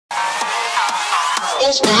Hey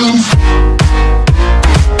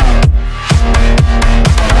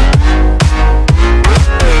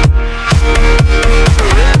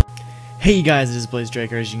guys, it is Blaze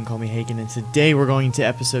Draker, as you can call me Haken, and today we're going to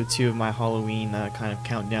episode 2 of my Halloween kind of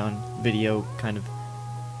countdown video kind of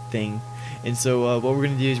thing. And so what we're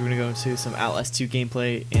going to do is we're going to go into some Outlast 2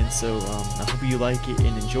 gameplay, and so I hope you like it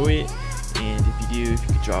and enjoy it. And if you do, if you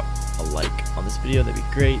could drop a like on this video, that'd be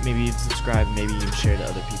great. Maybe even subscribe, maybe even share to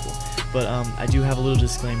other people. But I do have a little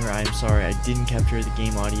disclaimer. I am sorry I didn't capture the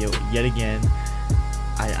game audio yet again.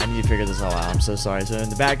 I need to figure this all out. I'm so sorry. So in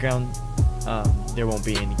the background there won't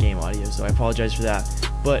be any game audio, so I apologize for that.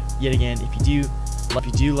 But yet again, if you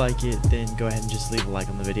do like it, then go ahead and just leave a like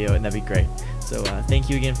on the video, and that'd be great. So thank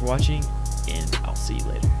you again for watching, and I'll see you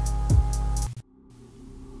later.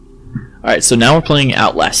 Alright, so now we're playing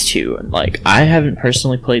Outlast 2. Like, I haven't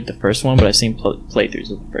personally played the first one, but I've seen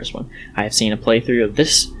playthroughs of the first one. I have seen a playthrough of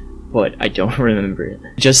this, but I don't remember it.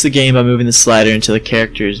 Just the game by moving the slider until the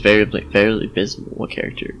character is barely visible. What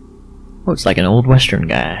character? Oh, it's like an old western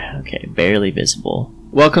guy. Okay, barely visible.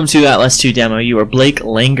 Welcome to Outlast 2 demo. You are Blake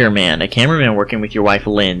Langerman, a cameraman working with your wife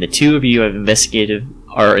Lynn. The two of you are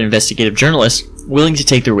investigative journalists willing to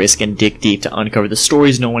take the risk and dig deep to uncover the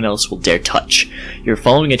stories no one else will dare touch. You're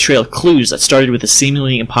following a trail of clues that started with the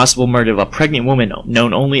seemingly impossible murder of a pregnant woman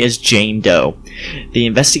known only as Jane Doe. The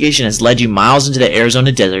investigation has led you miles into the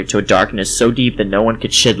Arizona desert to a darkness so deep that no one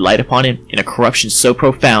could shed light upon it, and a corruption so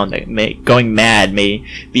profound that going mad may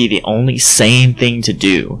be the only sane thing to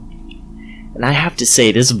do. And I have to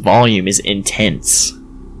say, this volume is intense.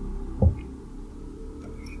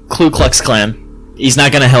 Ku Klux Klan. He's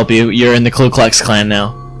not gonna help you. You're in the Ku Klux Klan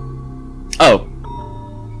now. Oh.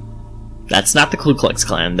 That's not the Ku Klux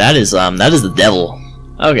Klan. That is the devil.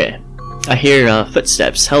 Okay. I hear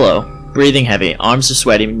footsteps. Hello. Breathing heavy. Arms are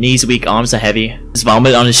sweaty. Knees weak. Arms are heavy. There's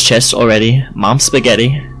vomit on his chest already. Mom's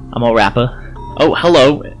spaghetti. I'm a rapper. Oh,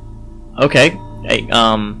 hello. Okay. Hey,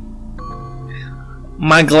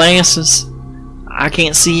 my glasses. I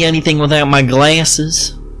can't see anything without my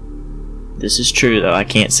glasses. This is true, though. I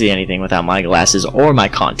can't see anything without my glasses or my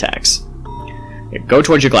contacts. Here, go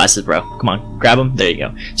towards your glasses, bro. Come on, grab them. There you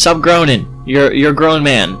go. Stop groaning. You're a grown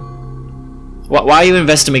man. Why are you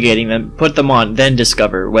investigating them? Put them on, then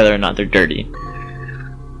discover whether or not they're dirty.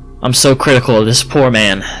 I'm so critical of this poor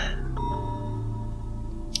man.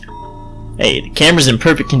 Hey, the camera's in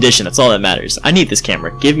perfect condition. That's all that matters. I need this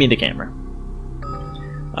camera. Give me the camera.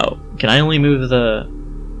 Oh, can I only move the...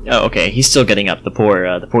 Oh, okay, he's still getting up, the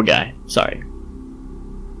poor guy. Sorry.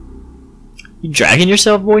 You dragging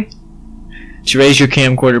yourself, boy? To raise your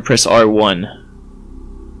camcorder, press R1.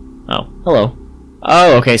 Oh, hello.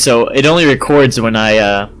 Oh, okay, so it only records when I,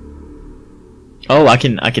 Oh, I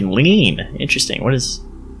can lean. Interesting. What is...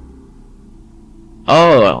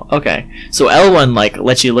 Oh, okay. So L1, like,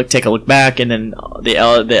 lets you take a look back, and then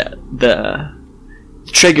the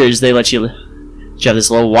triggers, they let you... You have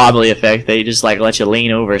this little wobbly effect. They just let you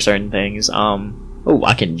lean over certain things. Oh,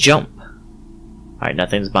 I can jump. Alright,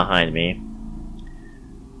 nothing's behind me.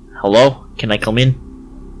 Hello? Can I come in?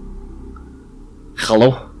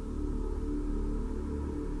 Hello?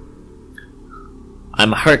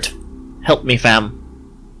 I'm hurt. Help me, fam.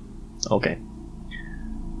 Okay.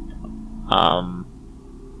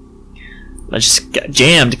 Let's just get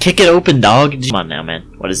jammed. Kick it open, dog. Come on now, man.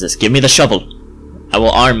 What is this? Give me the shovel. I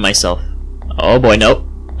will arm myself. Oh boy, nope.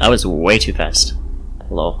 That was way too fast.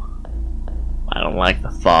 Hello. I don't like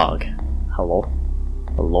the fog. Hello?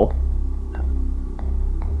 Hello?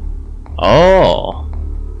 Oh!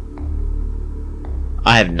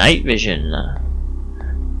 I have night vision.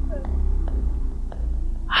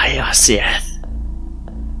 I see it.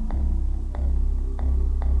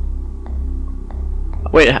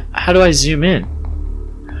 Wait, how do I zoom in?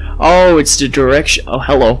 Oh, it's the direction. Oh,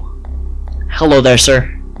 hello. Hello there,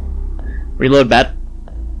 sir. Reload bat.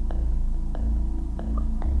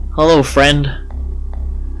 Hello, friend.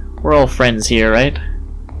 We're all friends here, right?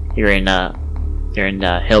 You're in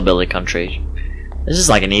hillbilly country. This is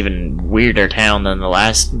like an even weirder town than the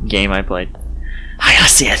last game I played. I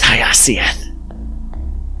see it. I see it.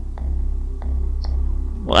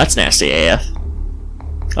 Well, that's nasty AF.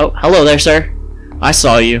 Oh, hello there, sir. I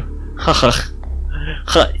saw you. Haha.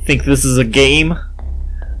 Think this is a game?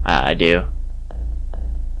 I do.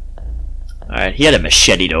 Alright, he had a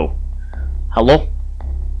machete though. Hello?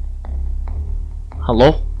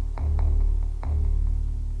 Hello?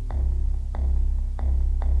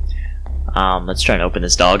 Let's try and open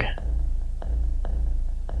this dog.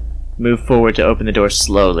 Move forward to open the door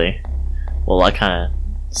slowly. Well, I kinda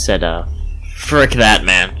said, frick that,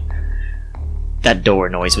 man. That door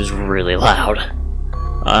noise was really loud.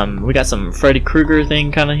 We got some Freddy Krueger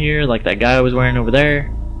thing kind of here, like that guy I was wearing over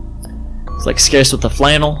there. It's like Scarce with the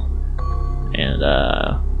flannel. And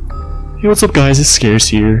hey, what's up, guys? It's Scarce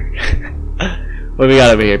here. What do we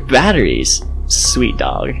got over here? Batteries. Sweet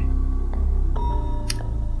dog.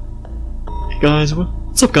 Hey guys,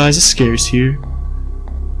 what's up, guys? It's Scarce here.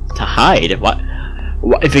 To hide? What?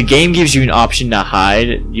 If a game gives you an option to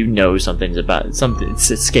hide, you know something's about something. It's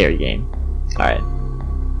a scary game. All right.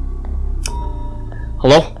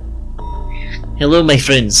 Hello? Hello, my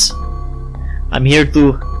friends. I'm here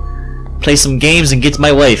to play some games and get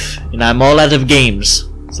my wife, and I'm all out of games.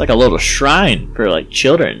 It's like a little shrine for like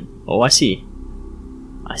children. Oh, I see.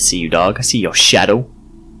 I see you, dog. I see your shadow.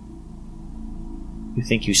 You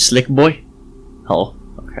think you slick, boy? Hello?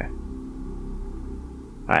 Okay.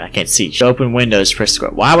 Alright, I can't see. Open windows, press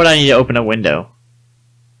square. Why would I need to open a window?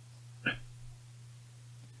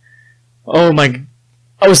 Oh my...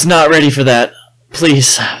 I was not ready for that.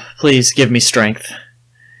 Please, please give me strength.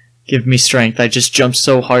 Give me strength. I just jumped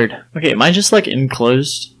so hard. Okay, am I just like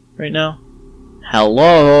enclosed right now?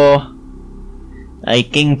 Hello? I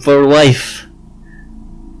came for wife.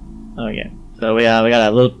 Okay, so we got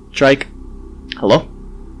a little trike. Hello?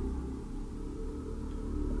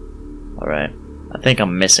 Alright. I think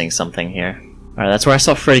I'm missing something here. Alright, that's where I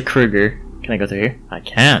saw Freddy Krueger. Can I go through here? I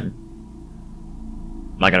can.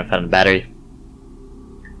 Am I gonna find a battery?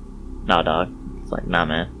 Nah, dog. It's like, nah,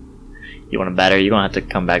 man. You want a battery? You're gonna have to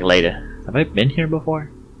come back later. Have I been here before?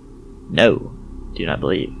 No. Do not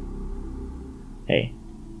believe. Hey.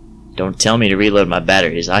 Don't tell me to reload my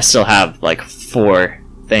batteries. I still have, like, 4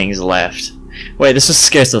 things left. Wait, this was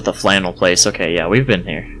Scarce with the flannel place. Okay, yeah, we've been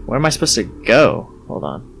here. Where am I supposed to go? Hold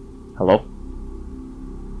on. Hello?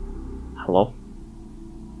 Hello?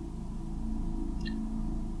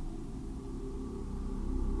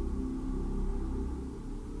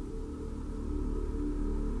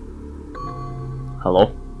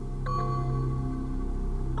 Hello?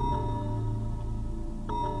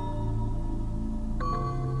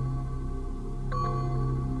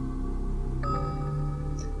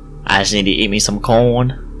 I just need to eat me some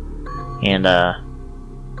corn and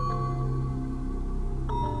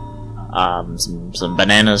some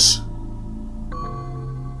bananas,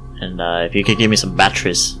 and if you could give me some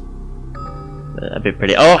batteries, that'd be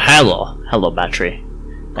pretty. Oh, hello battery,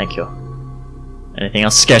 thank you. Anything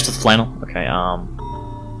else? Scarce with flannel. Okay,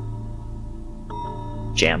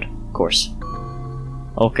 jammed, of course.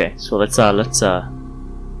 Okay, so let's okay,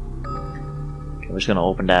 we're just gonna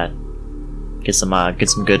open that. Get some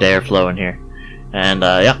good airflow in here, and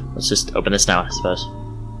yeah, let's just open this now, I suppose.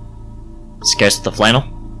 Scarce with the flannel.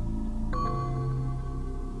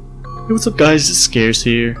 Hey, what's up, guys? It's Scarce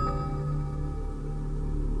here.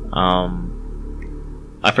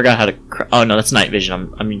 I forgot how to. Oh no, that's night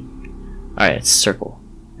vision. I mean, all right, it's circle.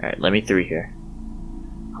 All right, let me through here.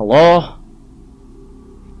 Hello,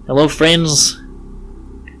 hello, friends.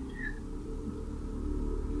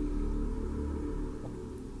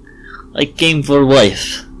 I came for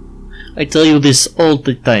wife. I tell you this all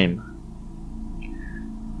the time.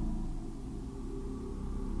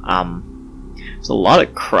 There's a lot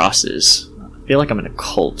of crosses. I feel like I'm in a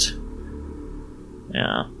cult.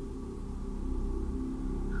 Yeah.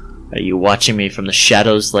 Are you watching me from the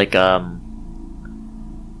shadows like that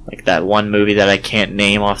one movie that I can't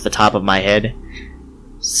name off the top of my head?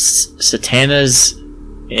 Satana's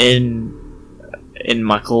in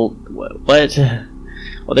my cult. What?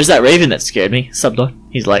 Well, there's that Raven that scared me. Sup, dog?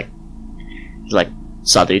 He's like,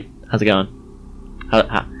 sup, dude? How's it going?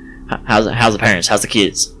 How's the parents? How's the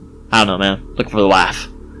kids? I don't know, man. Looking for the wife.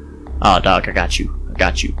 Oh, dog, I got you. I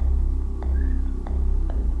got you.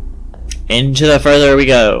 Into the further we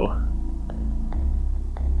go.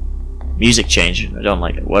 Music change. I don't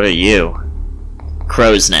like it. What are you?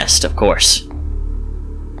 Crow's Nest, of course.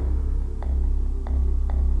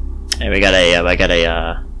 And we got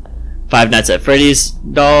a Five Nights at Freddy's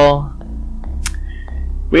doll.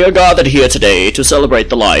 We are gathered here today to celebrate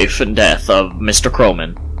the life and death of Mr.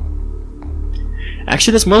 Crowman.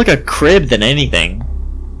 Actually, that's more like a crib than anything.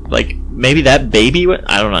 Like, maybe that baby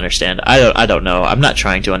I don't understand. I don't know. I'm not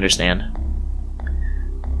trying to understand.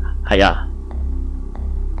 Hiya.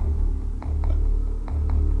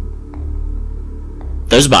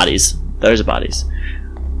 Those bodies. Those are bodies.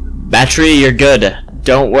 Battery, you're good.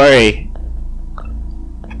 Don't worry.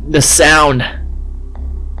 The sound.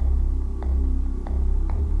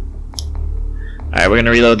 Alright, we're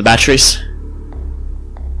gonna reload the batteries.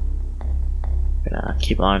 Gonna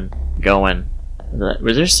keep on going.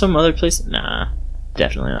 Was there some other place? Nah,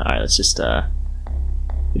 definitely not. Alright, let's just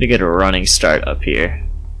need to get a running start up here.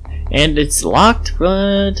 And it's locked,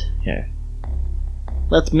 but here.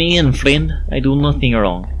 Let me in, friend. I do nothing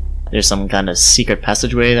wrong. There's some kind of secret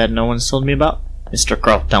passageway that no one's told me about. Mr.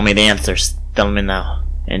 Crow, tell me the answers. Tell me now.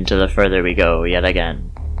 Into the further we go, yet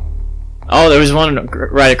again. Oh, there was one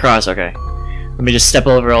right across, okay. Let me just step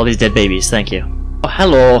over all these dead babies, thank you. Oh,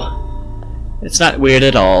 hello. It's not weird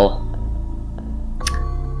at all.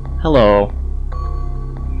 Hello.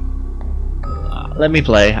 Let me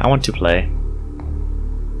play. I want to play.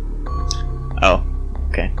 Oh,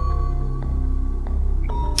 okay.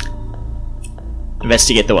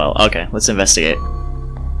 Investigate the well. Okay, let's investigate.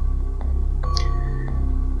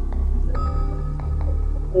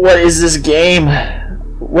 What is this game?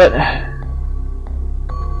 What?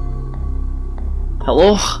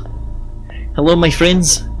 Hello? Hello, my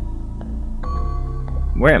friends?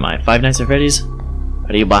 Where am I? Five Nights at Freddy's?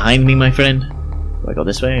 Are you behind me, my friend? Do I go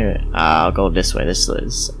this way? Or, I'll go this way. This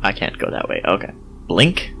is... I can't go that way. Okay.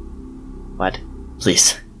 Blink? What?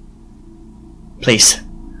 Please. Please.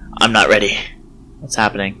 I'm not ready. What's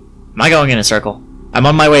happening? Am I going in a circle? I'm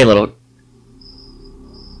on my way, little...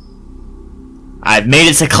 I've made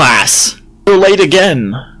it to class! We're late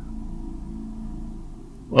again!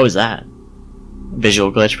 What was that?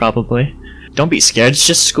 Visual glitch, probably. Don't be scared, it's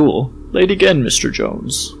just school. Late again, Mr.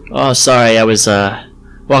 Jones. Oh, sorry, I was,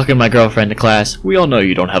 walking my girlfriend to class. We all know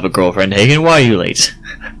you don't have a girlfriend, Hagen. Why are you late?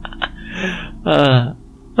 Oh,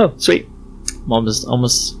 sweet. I'm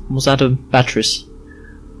almost out of batteries.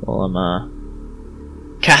 Well,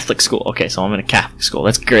 I'm, Catholic school. Okay, so I'm in a Catholic school.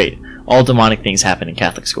 That's great. All demonic things happen in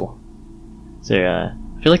Catholic school. Is there,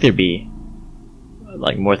 I feel like there'd be,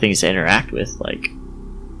 like, more things to interact with, like,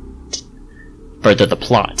 further the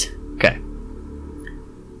plot. Okay.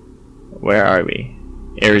 Where are we?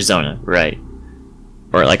 Arizona, right.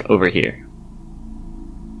 Or, like, over here.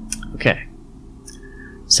 Okay.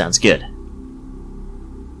 Sounds good.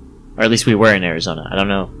 Or at least we were in Arizona. I don't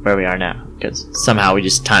know where we are now, because somehow we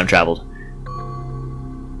just time traveled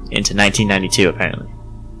into 1992, apparently.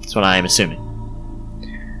 That's what I am assuming.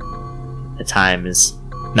 The time is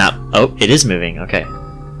not... Oh, it is moving. Okay.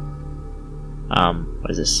 What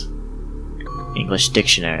is this? English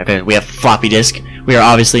dictionary. Okay, we have floppy disk. We are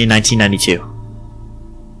obviously in 1992.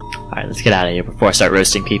 Alright, let's get out of here before I start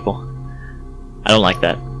roasting people. I don't like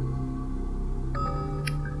that.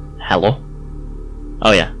 Hello?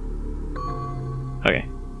 Oh, yeah. Okay.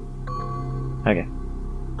 Okay.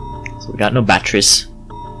 So we got no batteries.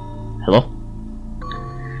 Hello?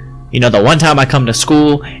 You know, the one time I come to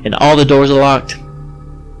school and all the doors are locked.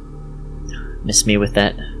 Miss me with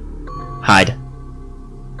that. Hide.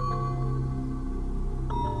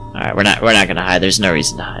 Alright, we're not gonna hide. There's no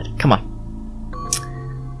reason to hide. Come on.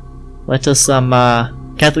 Let us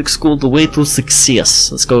Catholic school the way to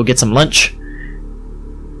success. Let's go get some lunch.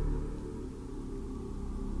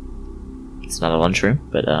 It's not a lunchroom,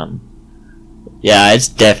 but yeah, it's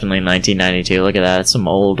definitely 1992. Look at that. It's some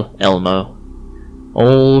old Elmo.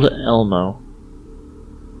 Old Elmo.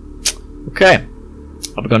 Okay.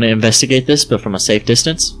 I'm gonna investigate this, but from a safe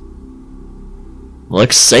distance.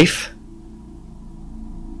 Looks safe.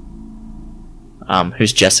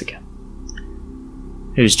 Who's Jessica?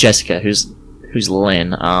 Who's Jessica? Who's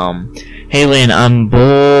Lynn? Hey Lynn, I'm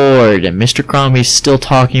bored. Mr. Crombie's still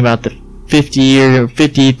talking about the 30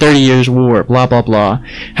 years war, blah blah blah.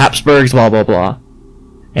 Habsburgs, blah blah blah.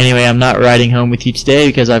 Anyway, I'm not riding home with you today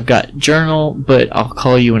because I've got journal, but I'll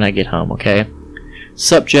call you when I get home, okay?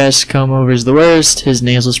 Sup, Jess, comb over is the worst. His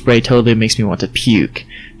nasal spray totally makes me want to puke.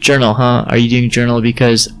 Journal, huh? Are you doing journal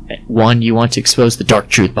because 1, you want to expose the dark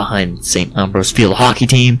truth behind St. Ambrose Field hockey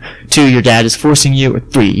team, 2, your dad is forcing you, or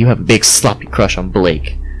 3, you have a big sloppy crush on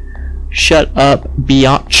Blake? Shut up,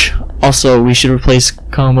 biatch. Also, we should replace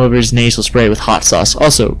comb over's nasal spray with hot sauce.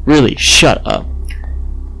 Also, really, shut up.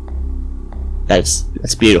 That's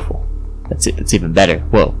beautiful. That's it. That's even better.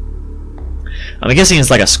 Whoa. I'm guessing it's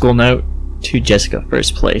like a school note to Jessica,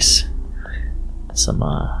 first place. Some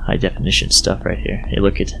high definition stuff right here. Hey,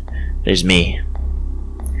 look at, there's me.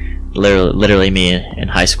 Literally me in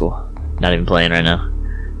high school. Not even playing right now.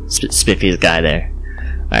 Spiffy's guy there.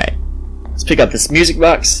 Alright. Let's pick up this music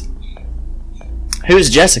box. Who's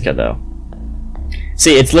Jessica, though?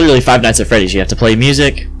 See, it's literally Five Nights at Freddy's. You have to play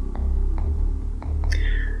music.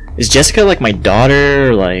 Is Jessica like my daughter,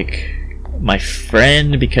 or like my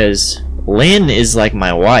friend? Because Lynn is like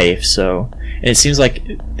my wife, so... And it seems like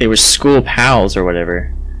they were school pals or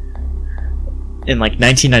whatever. In like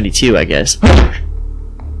 1992, I guess.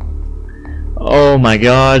 Oh my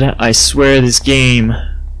god, I swear this game...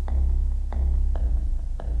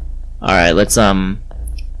 Alright, let's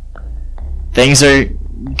things are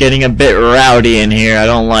getting a bit rowdy in here, I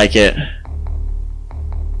don't like it.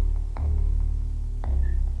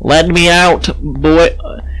 Let me out, boy.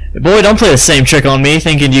 Boy, don't play the same trick on me,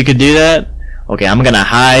 thinking you could do that. Okay, I'm gonna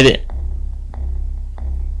hide.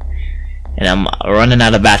 And I'm running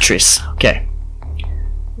out of batteries. Okay.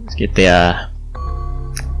 Let's get the,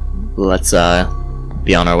 let's,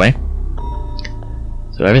 be on our way.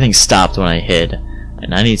 So everything stopped when I hid.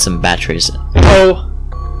 And I need some batteries. Oh!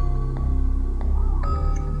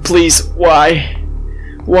 Please, why?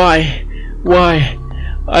 Why? Why?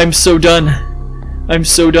 I'm so done. I'm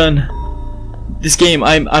so done. This game,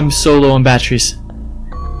 I'm so low on batteries.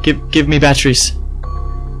 Give me batteries.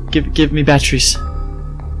 Give me batteries.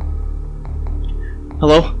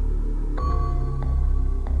 Hello?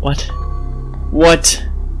 What? What?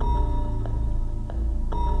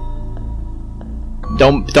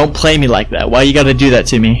 Don't play me like that. Why you gotta do that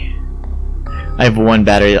to me? I have one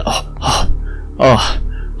battery. Oh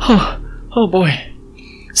boy.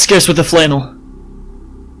 Scarce with the flannel.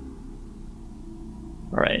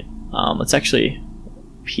 Alright. Let's actually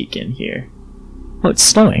peek in here. Oh, it's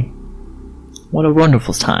snowing. What a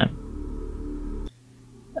wonderful time.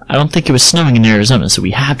 I don't think it was snowing in Arizona, so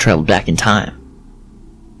we have traveled back in time.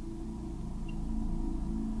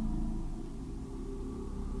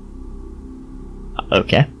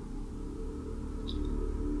 Okay.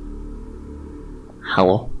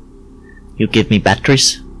 Hello? You give me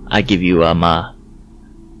batteries? I give you,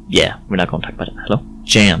 yeah, we're not gonna talk about it. Hello?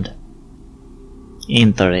 Jammed.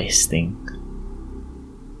 Interesting.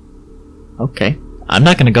 Okay. I'm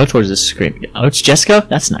not gonna go towards this screen. Oh, it's Jessica?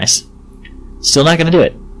 That's nice. Still not gonna do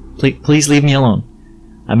it. Please leave me alone.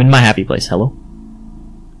 I'm in my happy place. Hello?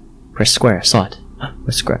 Press square. I saw it.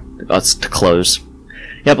 Press square. Oh, it's to close.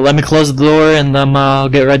 Yeah, but let me close the door and I'll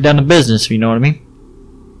get right down to business, if you know what I mean.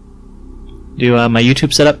 Do my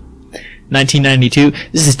YouTube setup. 1992.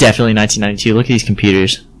 This is definitely 1992. Look at these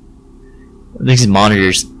computers. These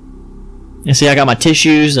monitors. You see, I got my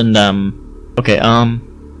tissues and okay,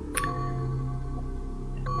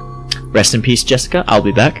 rest in peace, Jessica. I'll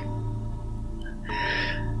be back.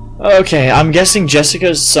 Okay, I'm guessing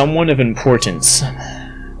Jessica's someone of importance.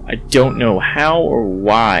 I don't know how or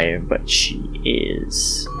why, but she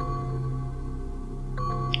is.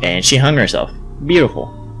 And she hung herself.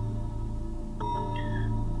 Beautiful.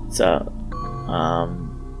 So,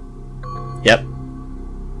 yep.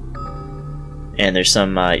 And there's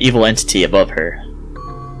some evil entity above her.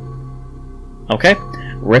 Okay.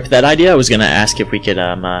 Rip that idea. I was gonna ask if we could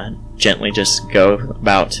gently just go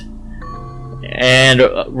about and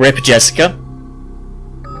rip Jessica.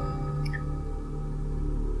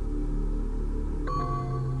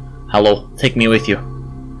 Hello, take me with you.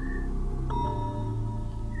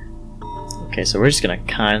 Okay, so we're just gonna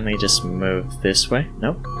kindly just move this way.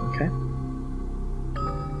 Nope. Okay.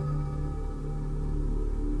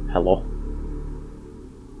 Hello.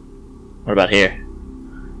 What about here?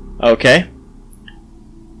 Okay.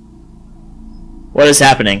 What is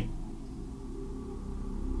happening?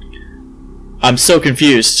 I'm so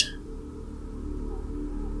confused.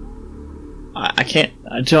 I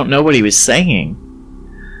don't know what he was saying.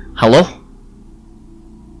 Hello?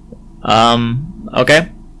 Okay.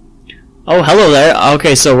 Oh, hello there.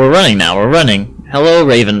 Okay, so we're running now. We're running. Hello,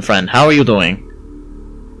 Raven friend. How are you doing?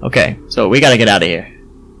 Okay, so we gotta get out of here.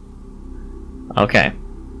 Okay.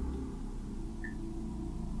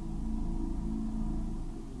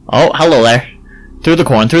 Oh, hello there. Through the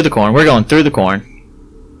corn, through the corn. We're going through the corn.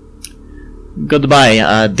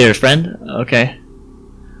 Goodbye, dear friend. Okay.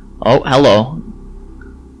 Oh, hello.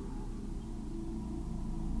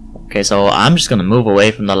 Okay, so I'm just gonna move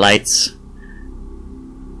away from the lights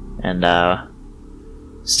and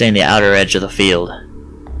stay in the outer edge of the field.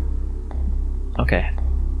 Okay.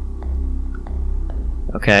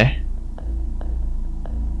 Okay.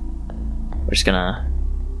 We're just gonna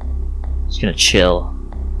chill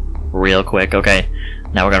real quick. Okay.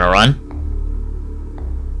 Now we're gonna run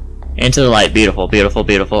into the light. Beautiful, beautiful,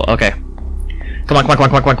 beautiful. Okay. Come on, come on, come on,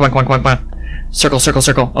 come on, come on, come on, come on, come on. Circle, circle,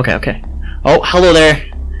 circle. Okay, okay. Oh, hello there.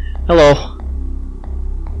 Hello.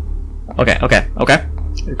 Okay, okay, okay.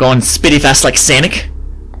 Going spitty fast like Sonic.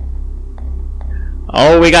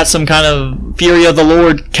 Oh, we got some kind of Fury of the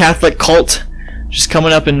Lord Catholic cult just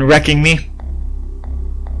coming up and wrecking me.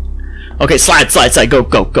 Okay, slide, slide, slide. Go,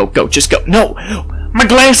 go, go, go. Just go. No! My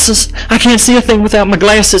glasses! I can't see a thing without my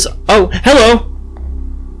glasses. Oh, hello!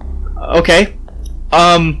 Okay.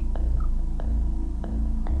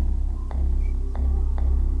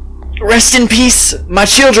 Rest in peace, my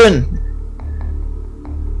children!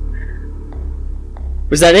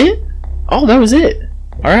 Was that it? Oh, that was it.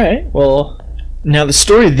 Alright, well... Now, the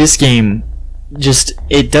story of this game, just,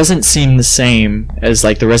 it doesn't seem the same as,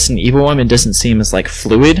 like, the Resident Evil one. It doesn't seem as, like,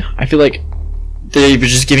 fluid. I feel like they were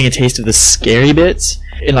just giving a taste of the scary bits,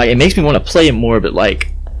 and like it makes me want to play it more, but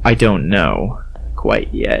like I don't know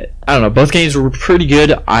quite yet. I don't know. Both games were pretty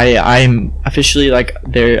good. I'm officially like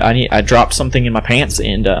there. I dropped something in my pants,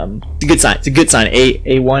 and it's a good sign. It's a good sign.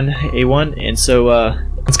 A1, and so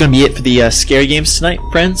that's gonna be it for the scary games tonight,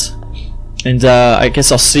 friends. And I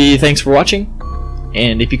guess I'll see you. Thanks for watching.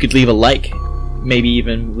 And if you could leave a like, maybe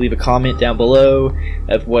even leave a comment down below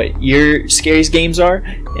of what your scariest games are,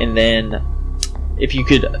 and then if you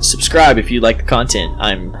could subscribe if you like the content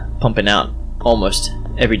I'm pumping out almost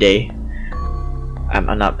every day. I'm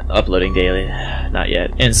not uploading daily, not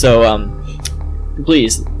yet. And so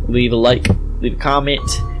please leave a like, leave a comment,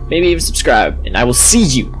 maybe even subscribe, and I will see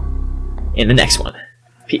you in the next one.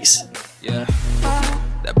 Peace. Yeah,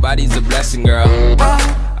 that body's a blessing, girl.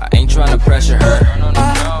 I ain't trying to pressure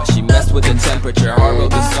her. She messed with the temperature. Hard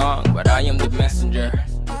wrote the song, but I am the messenger.